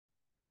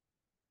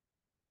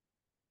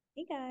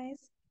Hey guys.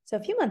 So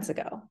a few months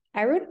ago,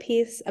 I wrote a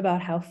piece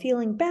about how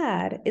feeling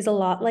bad is a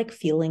lot like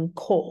feeling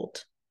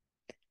cold.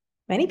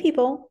 Many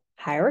people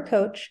hire a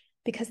coach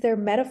because they're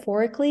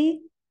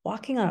metaphorically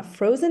walking on a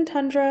frozen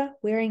tundra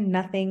wearing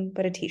nothing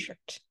but a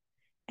t-shirt.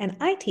 And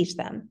I teach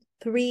them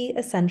three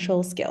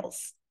essential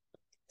skills.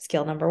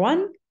 Skill number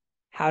one,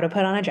 how to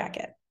put on a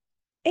jacket,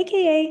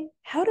 aka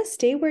how to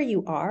stay where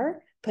you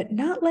are, but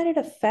not let it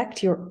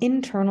affect your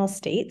internal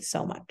state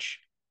so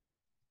much.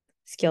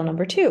 Skill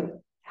number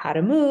two, how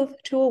to move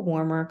to a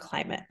warmer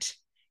climate,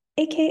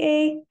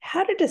 aka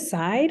how to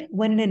decide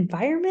when an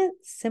environment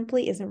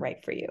simply isn't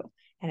right for you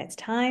and it's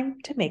time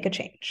to make a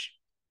change.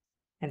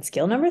 And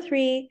skill number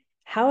three,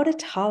 how to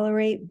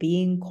tolerate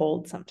being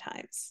cold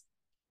sometimes,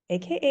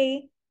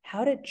 aka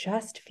how to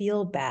just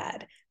feel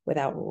bad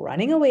without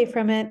running away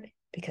from it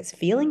because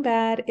feeling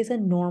bad is a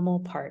normal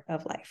part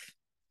of life.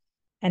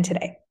 And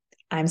today,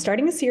 I'm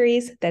starting a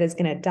series that is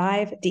going to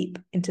dive deep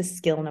into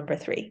skill number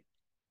three.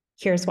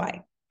 Here's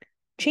why.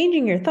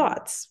 Changing your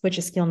thoughts, which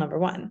is skill number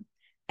one,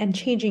 and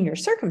changing your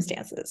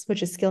circumstances,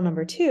 which is skill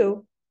number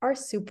two, are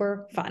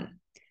super fun.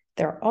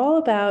 They're all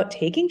about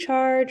taking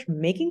charge,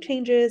 making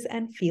changes,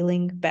 and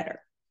feeling better.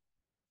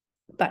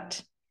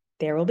 But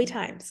there will be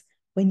times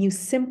when you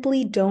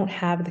simply don't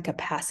have the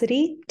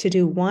capacity to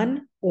do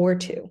one or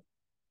two.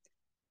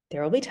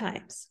 There will be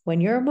times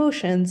when your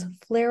emotions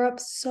flare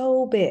up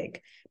so big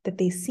that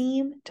they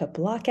seem to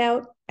block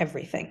out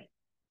everything.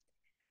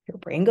 Your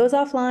brain goes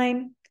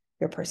offline,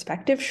 your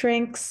perspective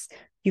shrinks,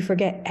 you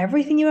forget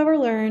everything you ever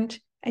learned,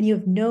 and you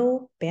have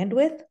no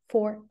bandwidth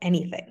for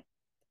anything.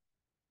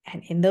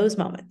 And in those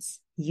moments,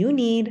 you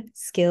need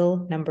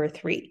skill number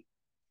three.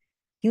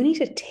 You need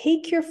to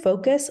take your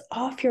focus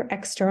off your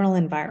external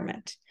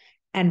environment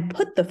and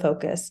put the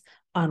focus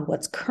on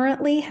what's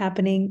currently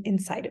happening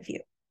inside of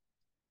you.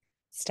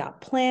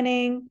 Stop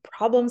planning,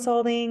 problem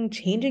solving,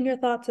 changing your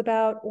thoughts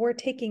about, or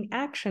taking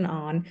action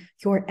on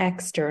your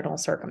external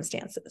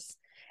circumstances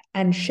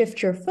and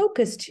shift your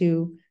focus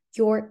to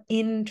your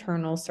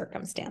internal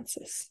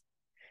circumstances.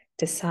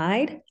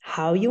 Decide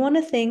how you want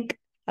to think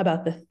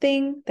about the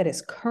thing that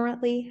is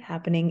currently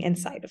happening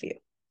inside of you.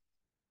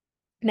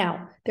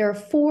 Now, there are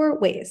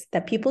four ways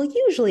that people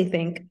usually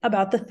think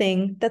about the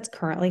thing that's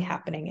currently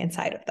happening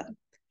inside of them.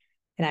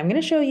 And I'm going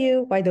to show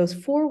you why those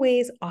four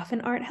ways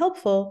often aren't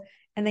helpful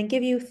and then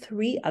give you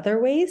three other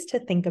ways to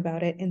think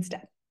about it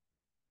instead.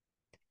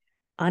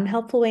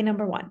 Unhelpful way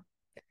number one,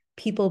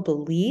 people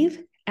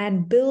believe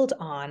and build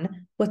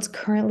on what's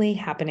currently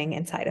happening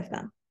inside of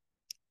them.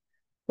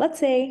 Let's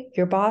say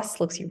your boss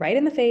looks you right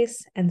in the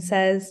face and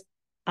says,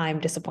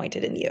 "I'm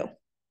disappointed in you."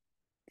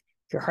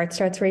 Your heart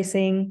starts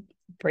racing,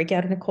 break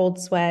out in a cold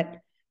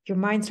sweat, your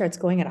mind starts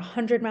going at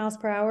 100 miles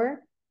per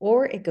hour,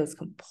 or it goes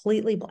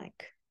completely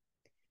blank.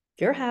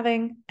 You're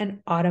having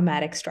an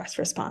automatic stress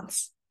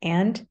response,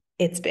 and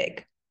it's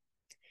big.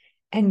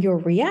 And your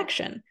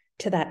reaction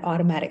to that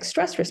automatic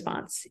stress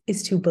response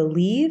is to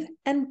believe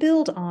and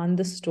build on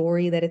the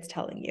story that it's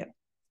telling you.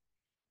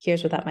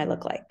 Here's what that might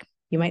look like.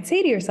 You might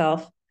say to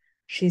yourself,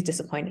 "She's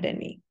disappointed in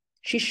me.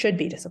 She should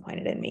be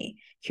disappointed in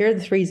me. Here are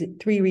the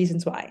three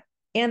reasons why,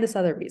 and this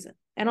other reason,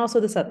 and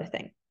also this other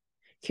thing.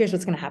 Here's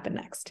what's going to happen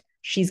next.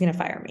 She's going to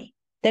fire me.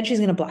 Then she's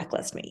going to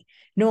blacklist me.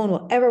 No one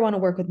will ever want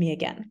to work with me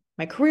again.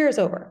 My career is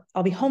over.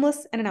 I'll be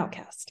homeless and an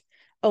outcast.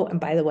 Oh,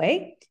 and by the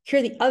way, here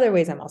are the other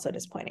ways I'm also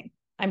disappointing.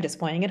 I'm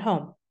disappointing at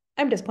home.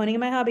 I'm disappointing in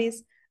my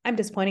hobbies. I'm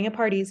disappointing at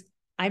parties.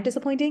 I'm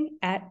disappointing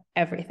at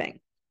everything."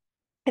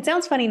 It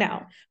sounds funny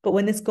now, but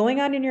when this is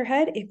going on in your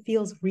head, it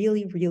feels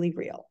really, really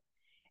real.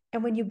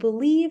 And when you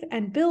believe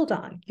and build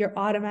on your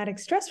automatic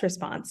stress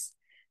response,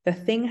 the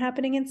thing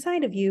happening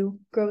inside of you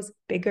grows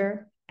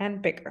bigger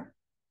and bigger.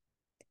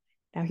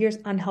 Now, here's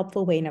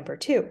unhelpful way number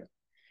two.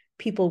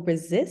 People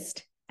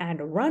resist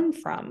and run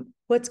from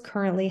what's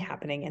currently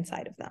happening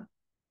inside of them.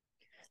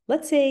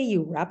 Let's say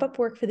you wrap up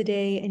work for the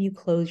day and you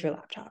close your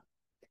laptop.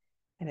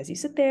 And as you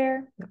sit there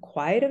in the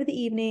quiet of the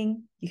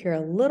evening, you hear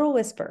a little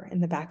whisper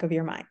in the back of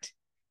your mind.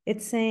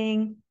 It's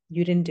saying,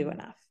 "You didn't do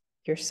enough.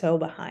 You're so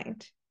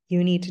behind.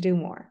 You need to do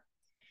more."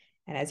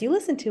 And as you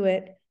listen to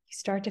it, you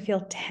start to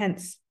feel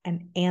tense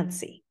and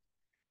antsy.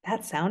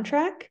 That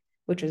soundtrack,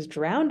 which was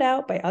drowned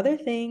out by other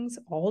things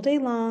all day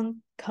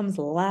long, comes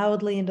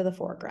loudly into the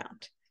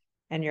foreground.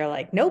 And you're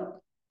like,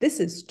 "Nope, this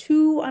is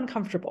too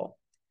uncomfortable."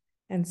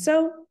 And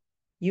so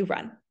you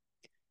run.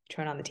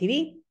 Turn on the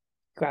TV,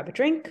 grab a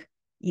drink,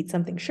 eat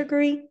something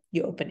sugary,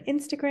 you open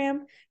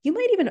Instagram, you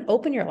might even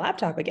open your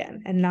laptop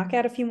again and knock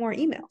out a few more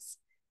emails.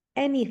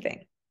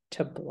 Anything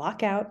to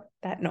block out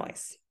that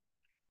noise.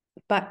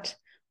 But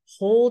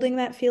holding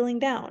that feeling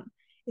down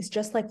is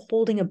just like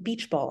holding a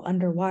beach ball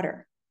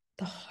underwater.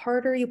 The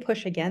harder you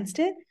push against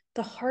it,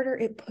 the harder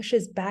it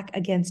pushes back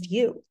against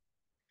you.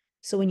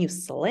 So when you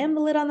slam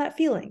the lid on that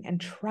feeling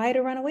and try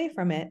to run away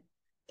from it,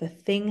 the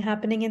thing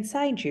happening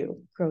inside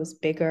you grows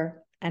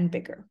bigger and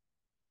bigger.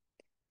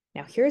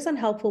 Now, here's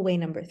unhelpful way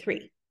number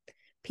three.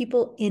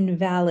 People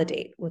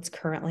invalidate what's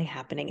currently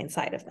happening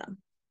inside of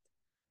them.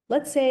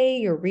 Let's say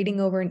you're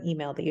reading over an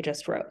email that you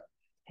just wrote,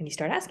 and you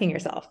start asking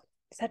yourself,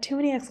 Is that too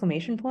many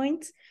exclamation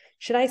points?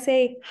 Should I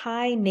say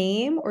hi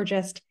name or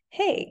just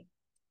hey?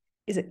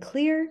 Is it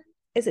clear?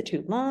 Is it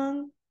too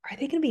long? Are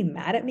they going to be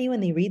mad at me when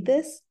they read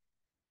this?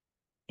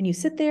 And you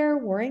sit there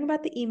worrying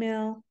about the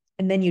email,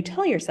 and then you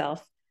tell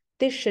yourself,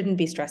 this shouldn't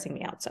be stressing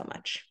me out so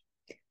much.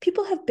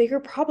 People have bigger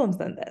problems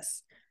than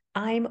this.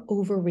 I'm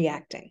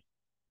overreacting.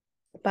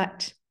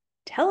 But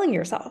telling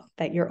yourself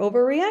that you're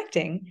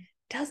overreacting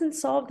doesn't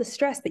solve the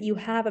stress that you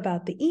have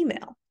about the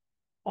email.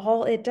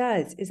 All it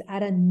does is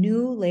add a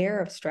new layer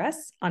of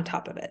stress on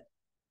top of it.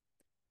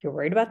 You're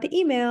worried about the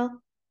email,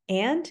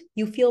 and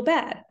you feel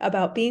bad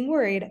about being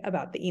worried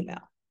about the email.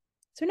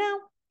 So now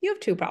you have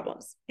two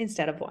problems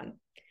instead of one.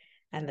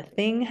 And the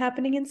thing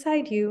happening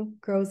inside you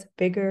grows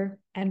bigger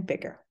and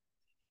bigger.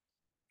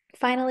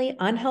 Finally,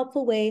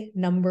 unhelpful way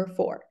number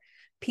 4.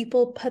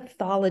 People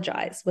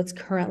pathologize what's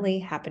currently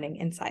happening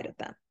inside of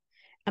them.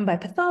 And by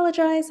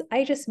pathologize,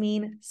 I just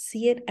mean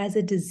see it as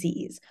a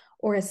disease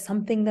or as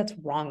something that's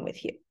wrong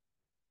with you.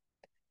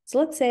 So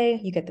let's say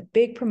you get the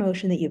big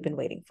promotion that you've been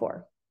waiting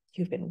for.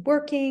 You've been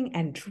working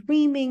and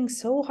dreaming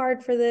so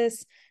hard for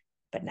this,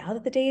 but now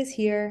that the day is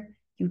here,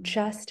 you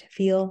just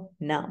feel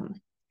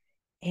numb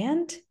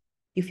and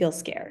you feel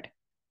scared.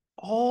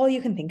 All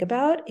you can think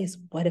about is,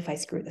 what if I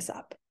screw this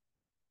up?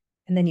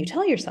 And then you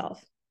tell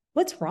yourself,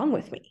 what's wrong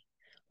with me?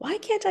 Why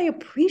can't I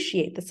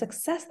appreciate the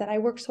success that I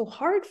worked so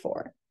hard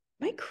for?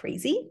 Am I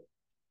crazy?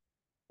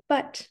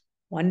 But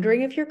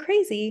wondering if you're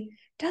crazy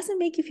doesn't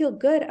make you feel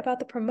good about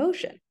the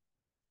promotion.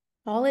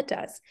 All it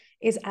does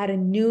is add a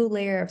new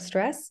layer of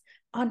stress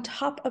on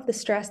top of the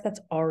stress that's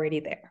already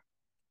there.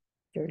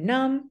 You're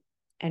numb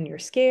and you're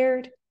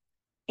scared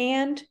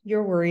and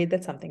you're worried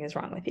that something is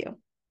wrong with you.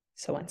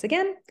 So once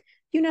again,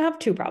 you now have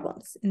two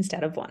problems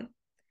instead of one.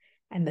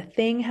 And the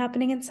thing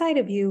happening inside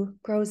of you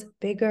grows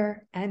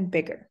bigger and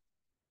bigger.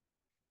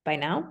 By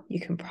now, you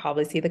can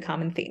probably see the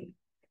common theme.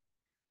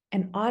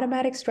 An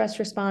automatic stress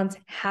response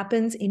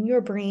happens in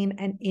your brain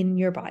and in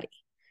your body.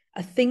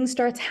 A thing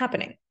starts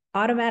happening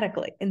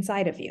automatically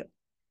inside of you.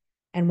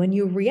 And when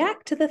you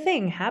react to the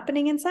thing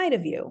happening inside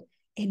of you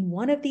in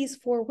one of these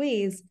 4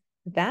 ways,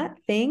 that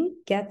thing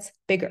gets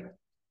bigger.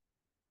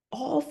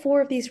 All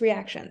 4 of these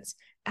reactions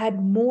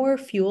add more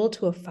fuel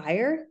to a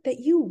fire that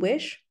you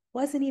wish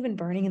wasn't even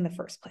burning in the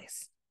first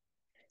place.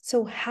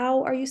 So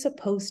how are you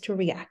supposed to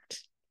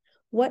react?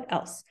 What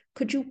else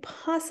could you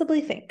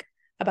possibly think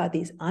about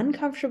these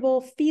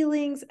uncomfortable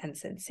feelings and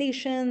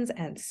sensations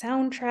and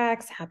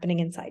soundtracks happening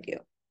inside you?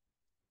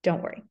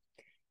 Don't worry,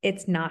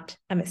 it's not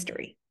a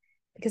mystery,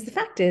 because the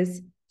fact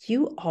is,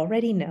 you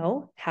already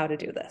know how to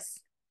do this.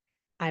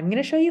 I'm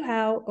going to show you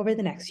how over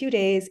the next few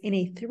days in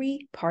a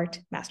 3-part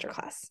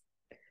masterclass.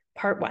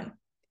 Part 1,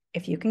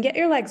 if you can get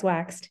your legs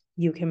waxed,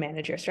 you can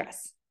manage your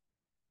stress.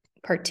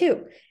 Part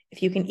 2,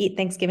 if you can eat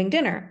Thanksgiving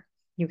dinner,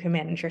 you can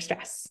manage your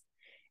stress.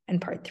 And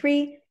part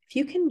 3, if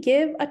you can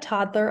give a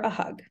toddler a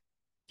hug,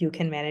 you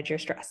can manage your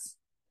stress.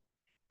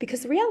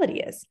 Because the reality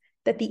is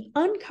that the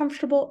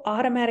uncomfortable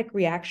automatic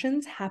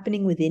reactions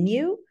happening within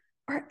you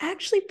are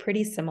actually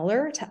pretty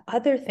similar to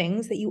other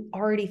things that you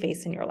already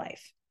face in your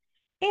life.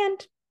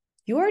 And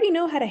you already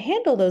know how to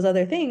handle those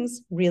other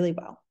things really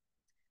well,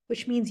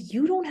 which means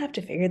you don't have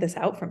to figure this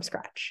out from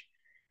scratch.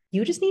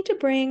 You just need to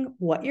bring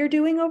what you're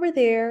doing over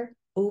there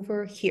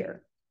over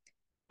here.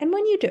 And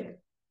when you do,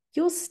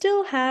 you'll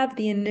still have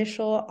the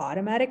initial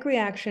automatic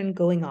reaction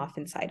going off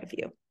inside of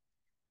you.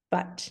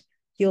 But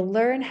you'll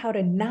learn how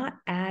to not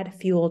add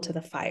fuel to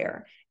the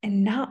fire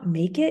and not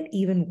make it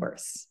even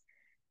worse.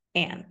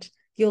 And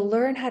you'll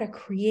learn how to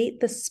create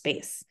the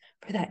space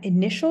for that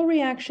initial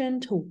reaction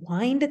to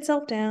wind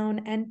itself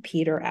down and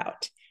peter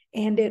out.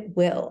 And it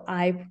will,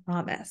 I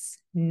promise.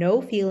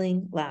 No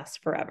feeling lasts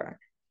forever.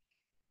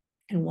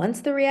 And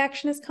once the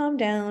reaction has calmed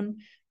down,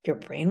 your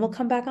brain will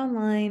come back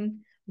online,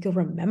 you'll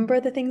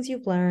remember the things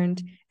you've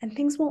learned, and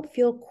things won't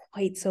feel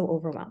quite so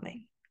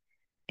overwhelming.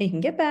 And you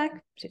can get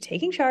back to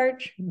taking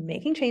charge,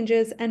 making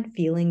changes, and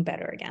feeling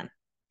better again.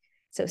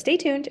 So stay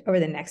tuned over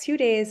the next few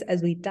days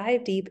as we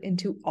dive deep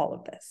into all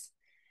of this.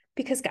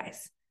 Because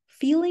guys,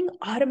 feeling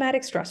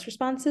automatic stress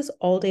responses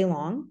all day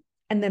long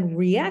and then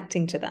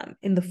reacting to them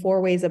in the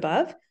 4 ways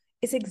above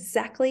is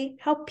exactly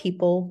how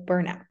people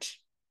burn out.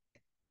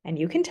 And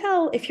you can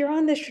tell if you're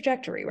on this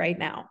trajectory right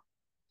now.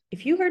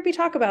 If you heard me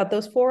talk about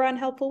those 4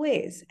 unhelpful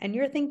ways and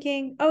you're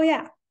thinking, oh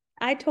yeah,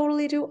 I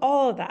totally do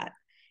all of that,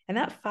 and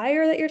that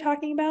fire that you're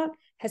talking about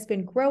has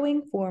been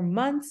growing for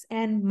months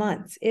and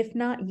months, if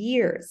not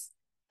years,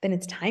 then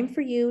it's time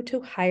for you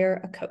to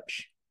hire a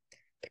coach.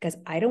 Because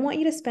I don't want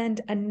you to spend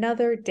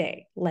another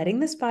day letting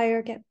this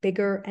fire get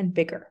bigger and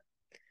bigger.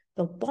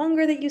 The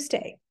longer that you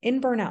stay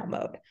in burnout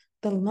mode,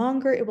 the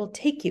longer it will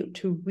take you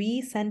to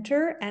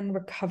recenter and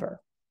recover.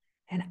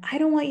 And I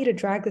don't want you to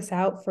drag this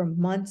out for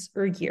months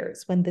or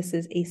years when this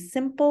is a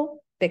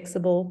simple,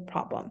 fixable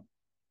problem.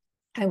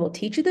 I will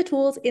teach you the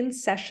tools in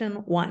session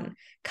 1,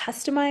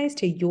 customized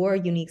to your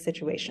unique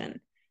situation.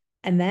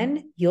 And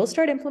then you'll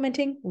start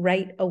implementing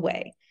right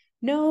away.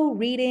 No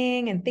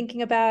reading and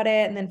thinking about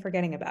it and then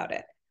forgetting about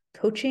it.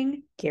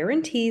 Coaching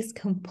guarantees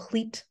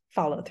complete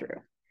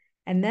follow-through.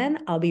 And then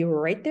I'll be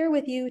right there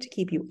with you to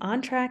keep you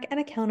on track and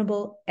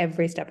accountable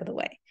every step of the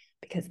way,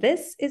 because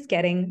this is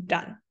getting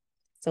done.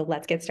 So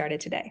let's get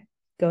started today.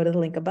 Go to the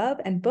link above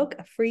and book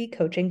a free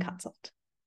coaching consult.